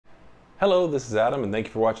Hello, this is Adam and thank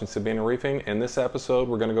you for watching Sabina Reefing. In this episode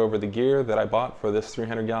we're going to go over the gear that I bought for this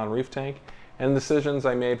 300-gallon reef tank and the decisions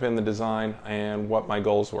I made in the design and what my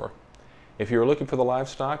goals were. If you're looking for the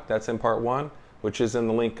livestock, that's in part 1, which is in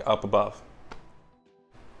the link up above.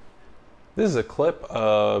 This is a clip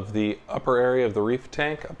of the upper area of the reef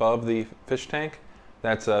tank above the fish tank.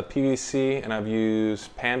 That's a PVC and I've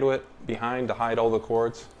used Panduit behind to hide all the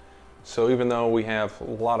cords. So even though we have a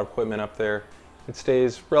lot of equipment up there, it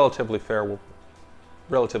stays relatively well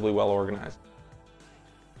organized.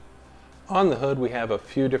 On the hood we have a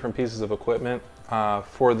few different pieces of equipment.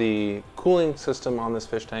 For the cooling system on this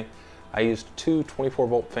fish tank, I used two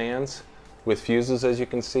 24-volt fans with fuses, as you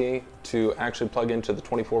can see, to actually plug into the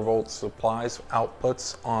 24-volt supplies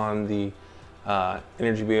outputs on the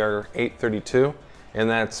Energy BR 832, and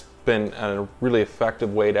that's been a really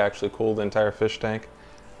effective way to actually cool the entire fish tank.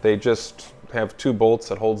 They just have two bolts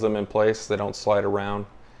that holds them in place. They don't slide around.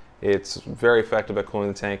 It's very effective at cooling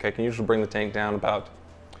the tank. I can usually bring the tank down about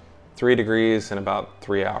 3 degrees in about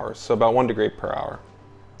 3 hours, so about 1 degree per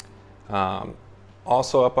hour.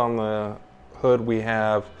 Also up on the hood we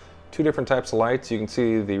have two different types of lights. You can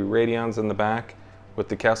see the radions in the back with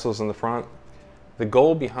the Kessels in the front. The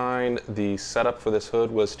goal behind the setup for this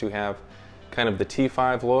hood was to have kind of the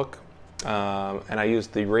T5 look, and I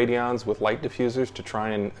used the radions with light diffusers to try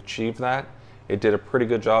and achieve that. It did a pretty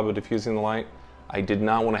good job of diffusing the light. I did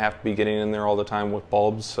not want to have to be getting in there all the time with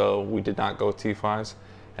bulbs, so we did not go with T5s.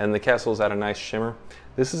 And the Kessels had a nice shimmer.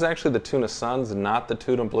 This is actually the Tuna Suns, not the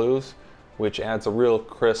Tuna Blues, which adds a real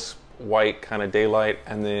crisp white kind of daylight.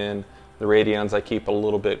 And then the radions I keep a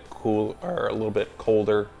little bit cool, or a little bit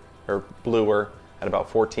colder or bluer at about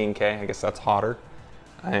 14K. I guess that's hotter.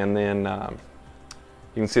 And then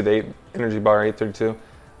you can see the Energy BR 832.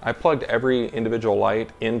 I plugged every individual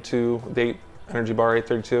light into the Energy BR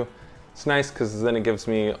 832. It's nice because then it gives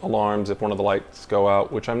me alarms if one of the lights go out,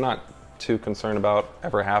 which I'm not too concerned about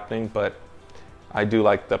ever happening, but I do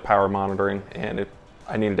like the power monitoring, and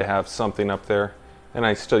I needed to have something up there, and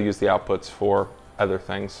I still use the outputs for other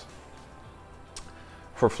things.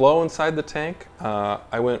 For flow inside the tank,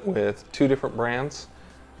 I went with two different brands.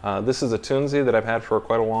 This is a Tunzi that I've had for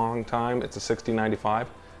quite a long time. It's a 6095.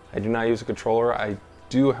 I do not use a controller. I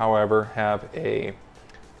do, however, have a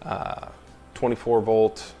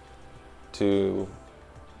 24-volt to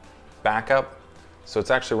backup. So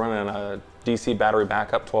it's actually running a DC battery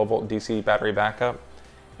backup, 12-volt DC battery backup.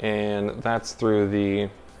 And that's through the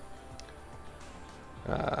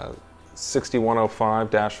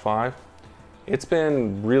 6105-5. It's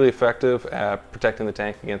been really effective at protecting the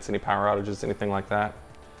tank against any power outages, anything like that.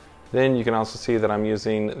 Then you can also see that I'm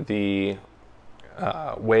using the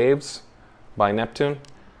Waves by Neptune.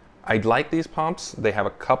 I like these pumps. They have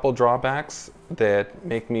a couple drawbacks that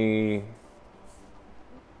make me,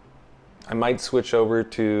 I might switch over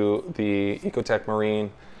to the Ecotech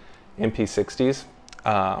Marine MP60s.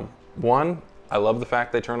 One, I love the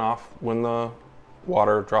fact they turn off when the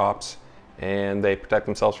water drops and they protect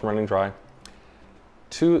themselves from running dry.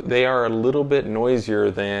 Two, they are a little bit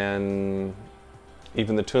noisier than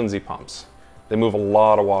even the Tunzi pumps. They move a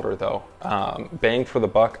lot of water though. Bang for the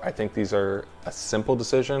buck, I think these are a simple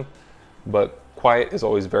decision, but quiet is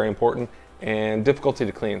always very important, and difficulty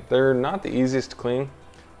to clean. They're not the easiest to clean.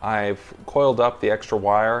 I've coiled up the extra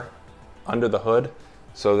wire under the hood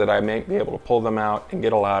so that I may be able to pull them out and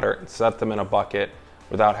get a ladder and set them in a bucket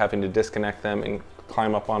without having to disconnect them and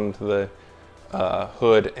climb up onto the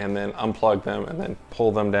hood and then unplug them and then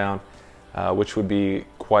pull them down, which would be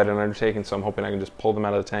quite an undertaking. So I'm hoping I can just pull them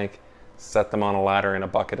out of the tank, set them on a ladder in a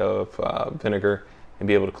bucket of vinegar, and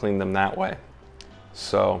be able to clean them that way.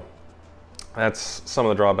 So that's some of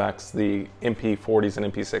the drawbacks. The MP40s and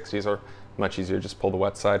MP60s are much easier, just pull the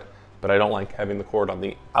wet side, but I don't like having the cord on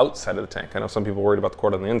the outside of the tank. I know some people are worried about the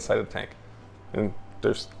cord on the inside of the tank, and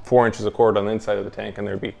there's 4 inches of cord on the inside of the tank and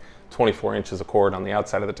there'd be 24 inches of cord on the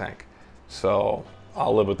outside of the tank. So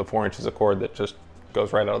I'll live with the 4 inches of cord that just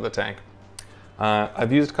goes right out of the tank.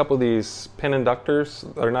 I've used a couple of these pin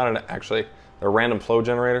inductors. They're not actually, they're a random flow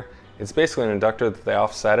generator. It's basically an inductor that they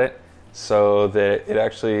offset it so that it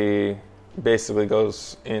actually basically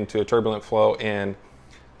goes into a turbulent flow and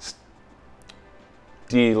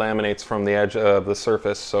delaminates from the edge of the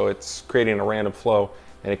surface, so it's creating a random flow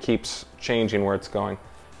and it keeps changing where it's going.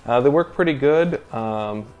 They work pretty good.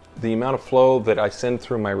 The amount of flow that I send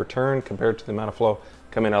through my return compared to the amount of flow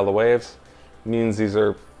coming out of the waves means these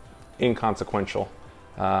are inconsequential.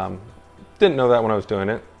 Didn't know that when I was doing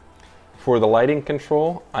it. For the lighting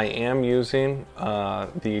control, I am using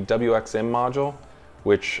the WXM module,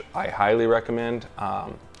 which I highly recommend.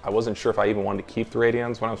 I wasn't sure if I even wanted to keep the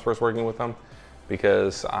radions when I was first working with them,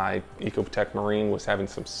 because Ecotech Marine was having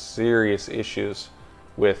some serious issues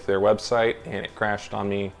with their website, and it crashed on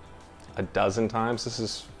me a dozen times. This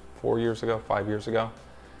is 4 years ago, 5 years ago.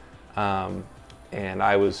 And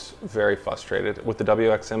I was very frustrated. With the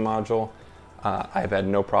WXM module, I've had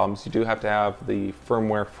no problems. You do have to have the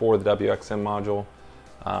firmware for the WXM module.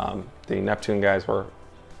 The Neptune guys were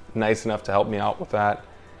nice enough to help me out with that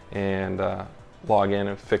and log in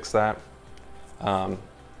and fix that.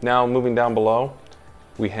 Now moving down below,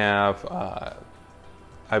 we have,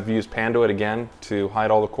 I've used Panduit again to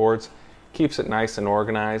hide all the cords. Keeps it nice and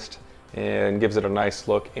organized and gives it a nice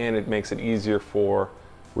look, and it makes it easier for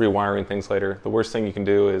rewiring things later. The worst thing you can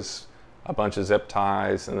do is a bunch of zip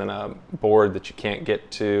ties and then a board that you can't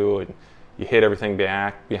get to, and you hit everything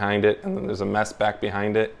back behind it, and then there's a mess back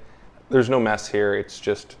behind it. There's no mess here. It's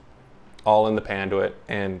just all in the Panduit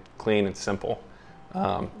and clean and simple.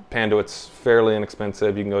 Panduit's fairly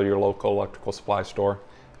inexpensive. You can go to your local electrical supply store,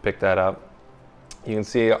 pick that up. You can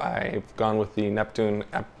see I've gone with the Neptune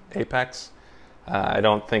Apex. I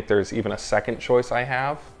don't think there's even a second choice I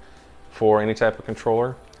have for any type of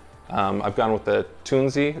controller. I've gone with the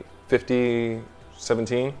Tunzi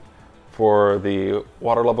 5017 for the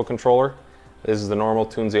water level controller. This is the normal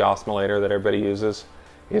Tunzi oscillator that everybody uses.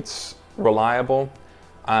 It's reliable.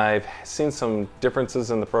 I've seen some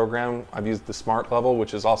differences in the program. I've used the Smart level,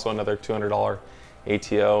 which is also another $200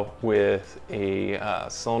 ATO with a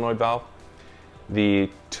solenoid valve. The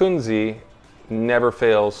Tunzi never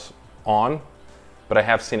fails on, but I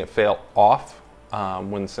have seen it fail off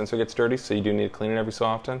when the sensor gets dirty, so you do need to clean it every so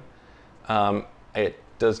often. It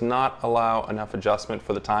does not allow enough adjustment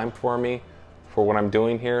for the time for me for what I'm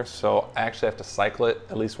doing here, so I actually have to cycle it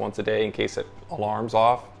at least once a day in case it alarms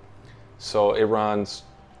off. So it runs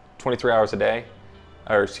 23 hours a day,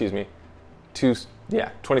 or excuse me,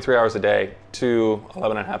 23 hours a day, 2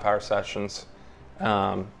 11.5-hour sessions,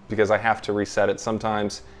 because I have to reset it.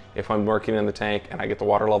 Sometimes if I'm working in the tank and I get the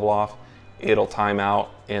water level off, it'll time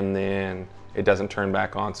out and then it doesn't turn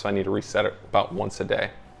back on, so I need to reset it about once a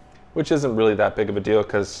day, which isn't really that big of a deal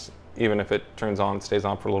because even if it turns on and stays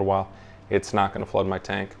on for a little while, it's not going to flood my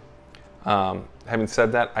tank. Having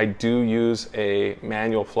said that, I do use a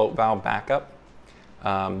manual float valve backup.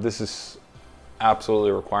 This is absolutely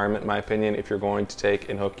a requirement in my opinion if you're going to take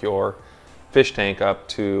and hook your fish tank up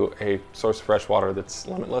to a source of fresh water that's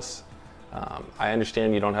limitless. I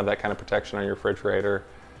understand you don't have that kind of protection on your refrigerator,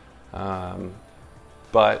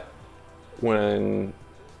 but when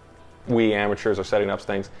we amateurs are setting up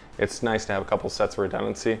things, it's nice to have a couple sets of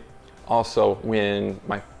redundancy. Also, when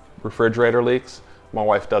my refrigerator leaks, my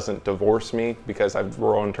wife doesn't divorce me because I've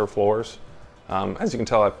ruined her floors. As you can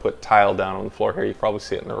tell, I've put tile down on the floor here. You probably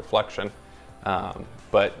see it in the reflection.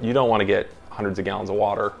 But you don't want to get hundreds of gallons of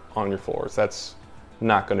water on your floors. That's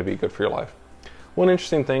not going to be good for your life. One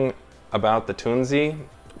interesting thing about the Tunzi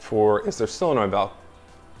is their solenoid valve.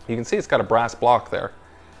 You can see it's got a brass block there.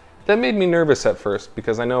 That made me nervous at first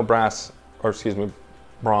because I know bronze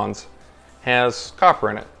has copper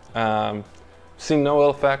in it. Seen no ill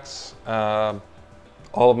effects.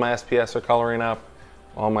 All of my SPS are coloring up.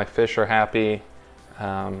 All my fish are happy.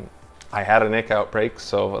 I had a nick outbreak,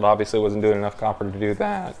 so it obviously wasn't doing enough copper to do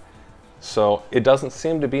that. So it doesn't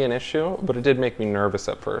seem to be an issue, but it did make me nervous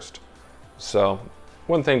at first. So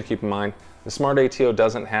one thing to keep in mind, the Smart ATO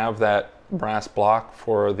doesn't have that brass block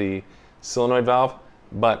for the solenoid valve,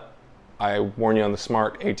 but I warn you on the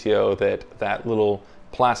Smart ATO that that little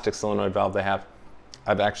plastic solenoid valve they have,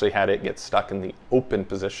 I've actually had it get stuck in the open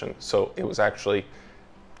position. So it was actually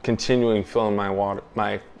continuing filling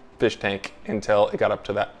my fish tank until it got up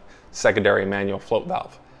to that secondary manual float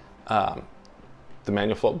valve. The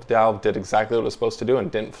manual float valve did exactly what it was supposed to do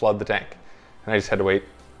and didn't flood the tank. And I just had to wait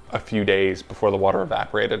a few days before the water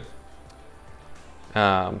evaporated.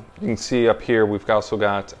 You can see up here we've also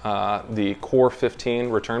got the Core 15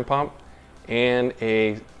 return pump and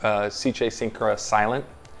a Seache Synchra Silent.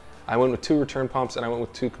 I went with 2 return pumps and I went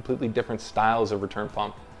with 2 completely different styles of return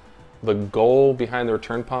pump. The goal behind the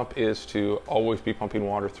return pump is to always be pumping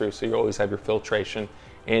water through, so you always have your filtration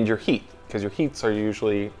and your heat, because your heaters are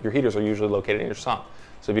usually located in your sump.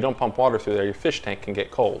 So if you don't pump water through there, your fish tank can get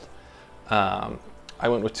cold. I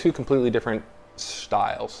went with 2 completely different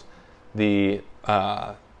styles. The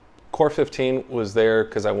Core 15 was there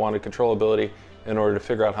because I wanted controllability in order to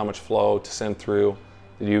figure out how much flow to send through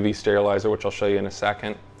the UV sterilizer, which I'll show you in a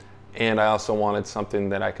second. And I also wanted something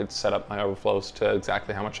that I could set up my overflows to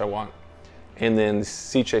exactly how much I want. And then the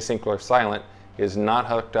Seache Synchra Silent is not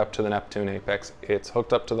hooked up to the Neptune Apex. It's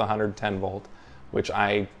hooked up to the 110 volt, which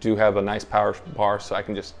I do have a nice power bar, so I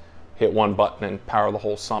can just hit one button and power the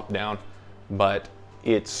whole sump down. But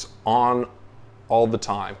it's on all the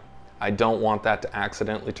time. I don't want that to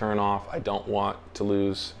accidentally turn off. I don't want to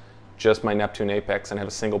lose just my Neptune Apex and have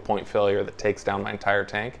a single point failure that takes down my entire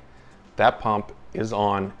tank. That pump is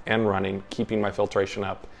on and running, keeping my filtration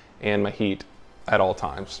up and my heat at all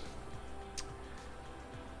times.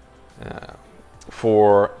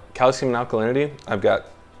 For calcium and alkalinity, I've got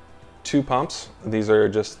 2 pumps. These are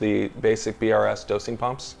just the basic BRS dosing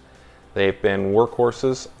pumps. They've been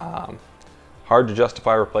workhorses. Hard to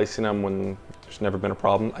justify replacing them when there's never been a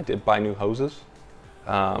problem. I did buy new hoses,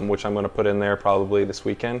 which I'm going to put in there probably this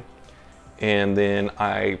weekend. And then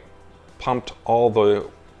I pumped all the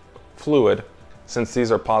fluid. Since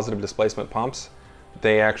these are positive displacement pumps,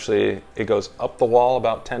 it goes up the wall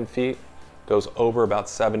about 10 feet, goes over about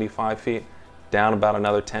 75 feet, down about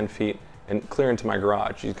another 10 feet, and clear into my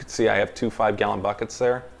garage. You can see I have 2 5-gallon buckets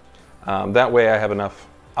there. That way I have enough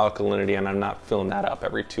alkalinity and I'm not filling that up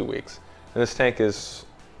every 2 weeks. And this tank is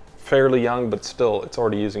fairly young, but still it's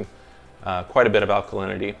already using quite a bit of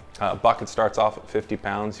alkalinity. Bucket starts off at 50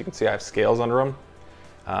 pounds. You can see I have scales under them.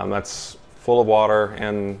 That's full of water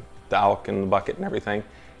and the alk in the bucket and everything.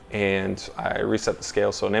 And I reset the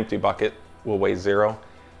scale so an empty bucket will weigh 0.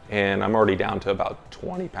 And I'm already down to about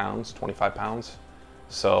 20 pounds, 25 pounds.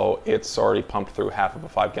 So it's already pumped through half of a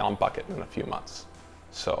 5-gallon bucket in a few months.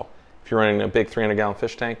 So if you're running a big 300-gallon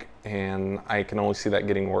fish tank, and I can only see that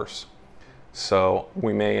getting worse. So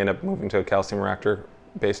we may end up moving to a calcium reactor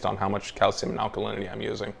based on how much calcium and alkalinity I'm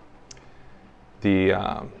using.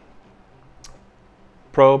 The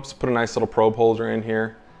probes, put a nice little probe holder in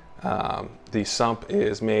here. The sump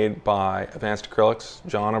is made by Advanced Acrylics,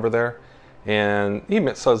 John over there. And he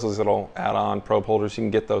sells those little add-on probe holders. You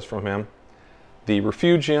can get those from him. The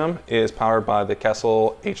refugium is powered by the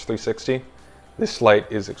Kessel H360. This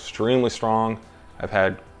light is extremely strong. I've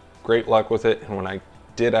had great luck with it, and when I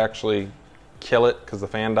did actually kill it because the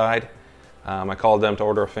fan died, I called them to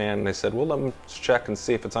order a fan, and they said, well, let me check and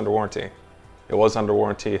see if it's under warranty. It was under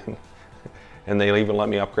warranty, and they even let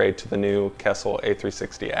me upgrade to the new Kessel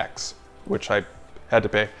A360X, which I had to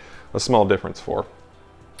pay a small difference for.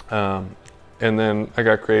 And then I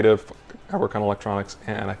got creative. I work on electronics,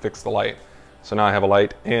 and I fixed the light. So now I have a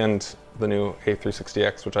light and the new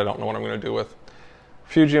A360X, which I don't know what I'm going to do with.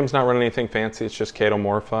 Refugium's not running anything fancy. It's just Kato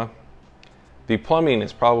Morpha. The plumbing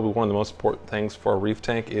is probably one of the most important things for a reef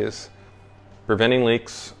tank, is preventing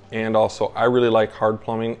leaks. And also, I really like hard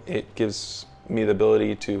plumbing. It gives me the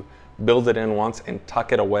ability to build it in once and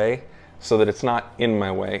tuck it away so that it's not in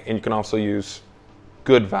my way. And you can also use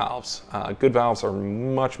good valves. Good valves are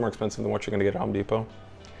much more expensive than what you're going to get at Home Depot.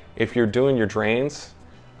 If you're doing your drains,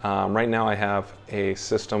 right now I have a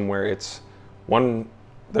system where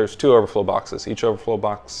there's 2 overflow boxes. Each overflow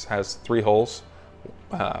box has 3 holes.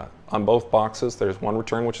 On both boxes, there's 1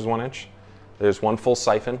 return, which is 1 inch. There's 1 full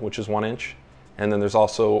siphon, which is 1 inch. And then there's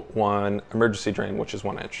also 1 emergency drain, which is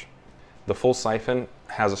 1 inch. The full siphon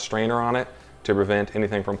has a strainer on it to prevent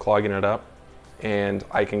anything from clogging it up. And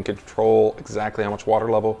I can control exactly how much water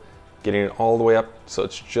level, getting it all the way up so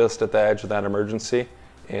it's just at the edge of that emergency,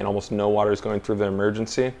 and almost no water is going through the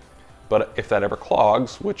emergency. But if that ever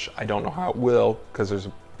clogs, which I don't know how it will, because there's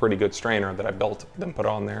a pretty good strainer that I built and put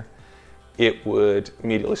on there, it would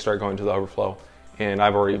immediately start going to the overflow. And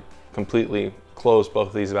I've already completely closed both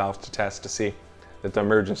of these valves to test to see that the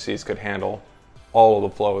emergencies could handle all of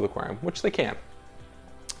the flow of the aquarium, which they can.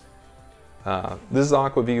 This is the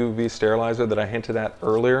Aqua UV sterilizer that I hinted at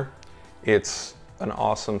earlier. It's an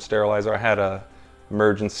awesome sterilizer. I had a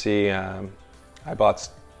emergency. I bought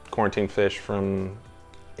quarantine fish from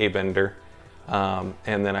a vendor,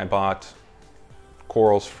 and then I bought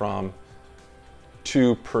corals from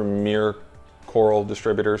 2 premier coral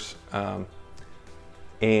distributors,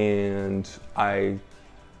 and I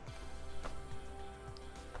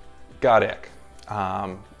got ick.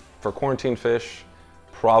 For quarantine fish,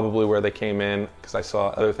 probably where they came in, because I saw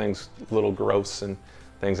other things, little growths and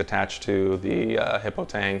things attached to the hippo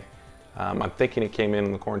tang. I'm thinking it came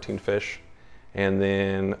in the quarantine fish, and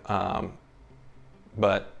then,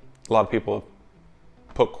 but a lot of people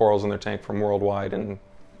put corals in their tank from worldwide and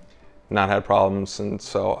not had problems, and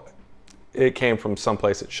so it came from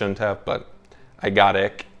someplace it shouldn't have, but I got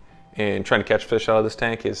ick, and trying to catch fish out of this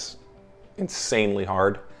tank is insanely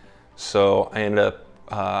hard. So I ended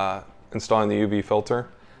up installing the UV filter.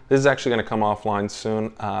 This is actually going to come offline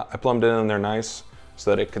soon. I plumbed it in there nice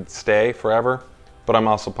so that it could stay forever, but I'm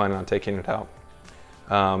also planning on taking it out.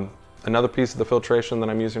 Another piece of the filtration that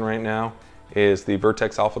I'm using right now is the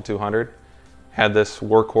Vertex Alpha 200. Had this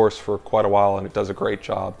workhorse for quite a while, and it does a great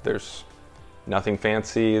job. There's nothing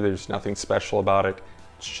fancy, there's nothing special about it.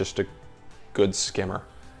 It's just a good skimmer.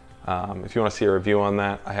 If you want to see a review on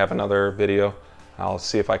that, I have another video I'll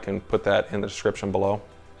see if I can put that in the description below.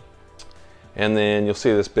 And then you'll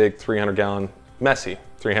see this big 300-gallon, messy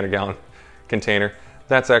 300-gallon container.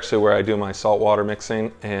 That's actually where I do my saltwater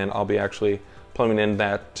mixing, and I'll be actually plumbing in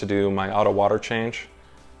that to do my auto water change.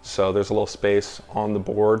 So there's a little space on the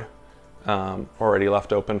board already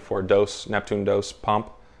left open for Neptune dose pump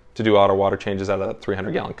to do auto water changes out of that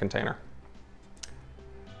 300-gallon container.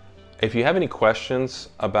 If you have any questions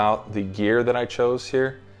about the gear that I chose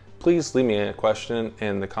here, please leave me a question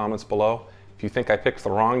in the comments below. If you think I picked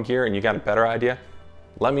the wrong gear and you got a better idea,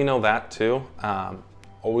 let me know that too.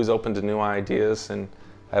 Always open to new ideas, and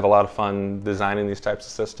I have a lot of fun designing these types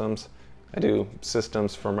of systems. I do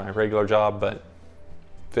systems for my regular job, but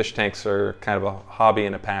fish tanks are kind of a hobby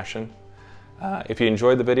and a passion. If you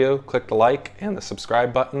enjoyed the video, click the like and the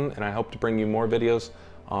subscribe button, and I hope to bring you more videos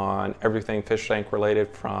on everything fish tank related,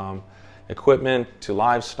 from equipment to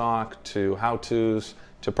livestock to how-tos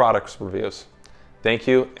to products reviews. Thank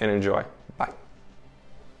you and enjoy.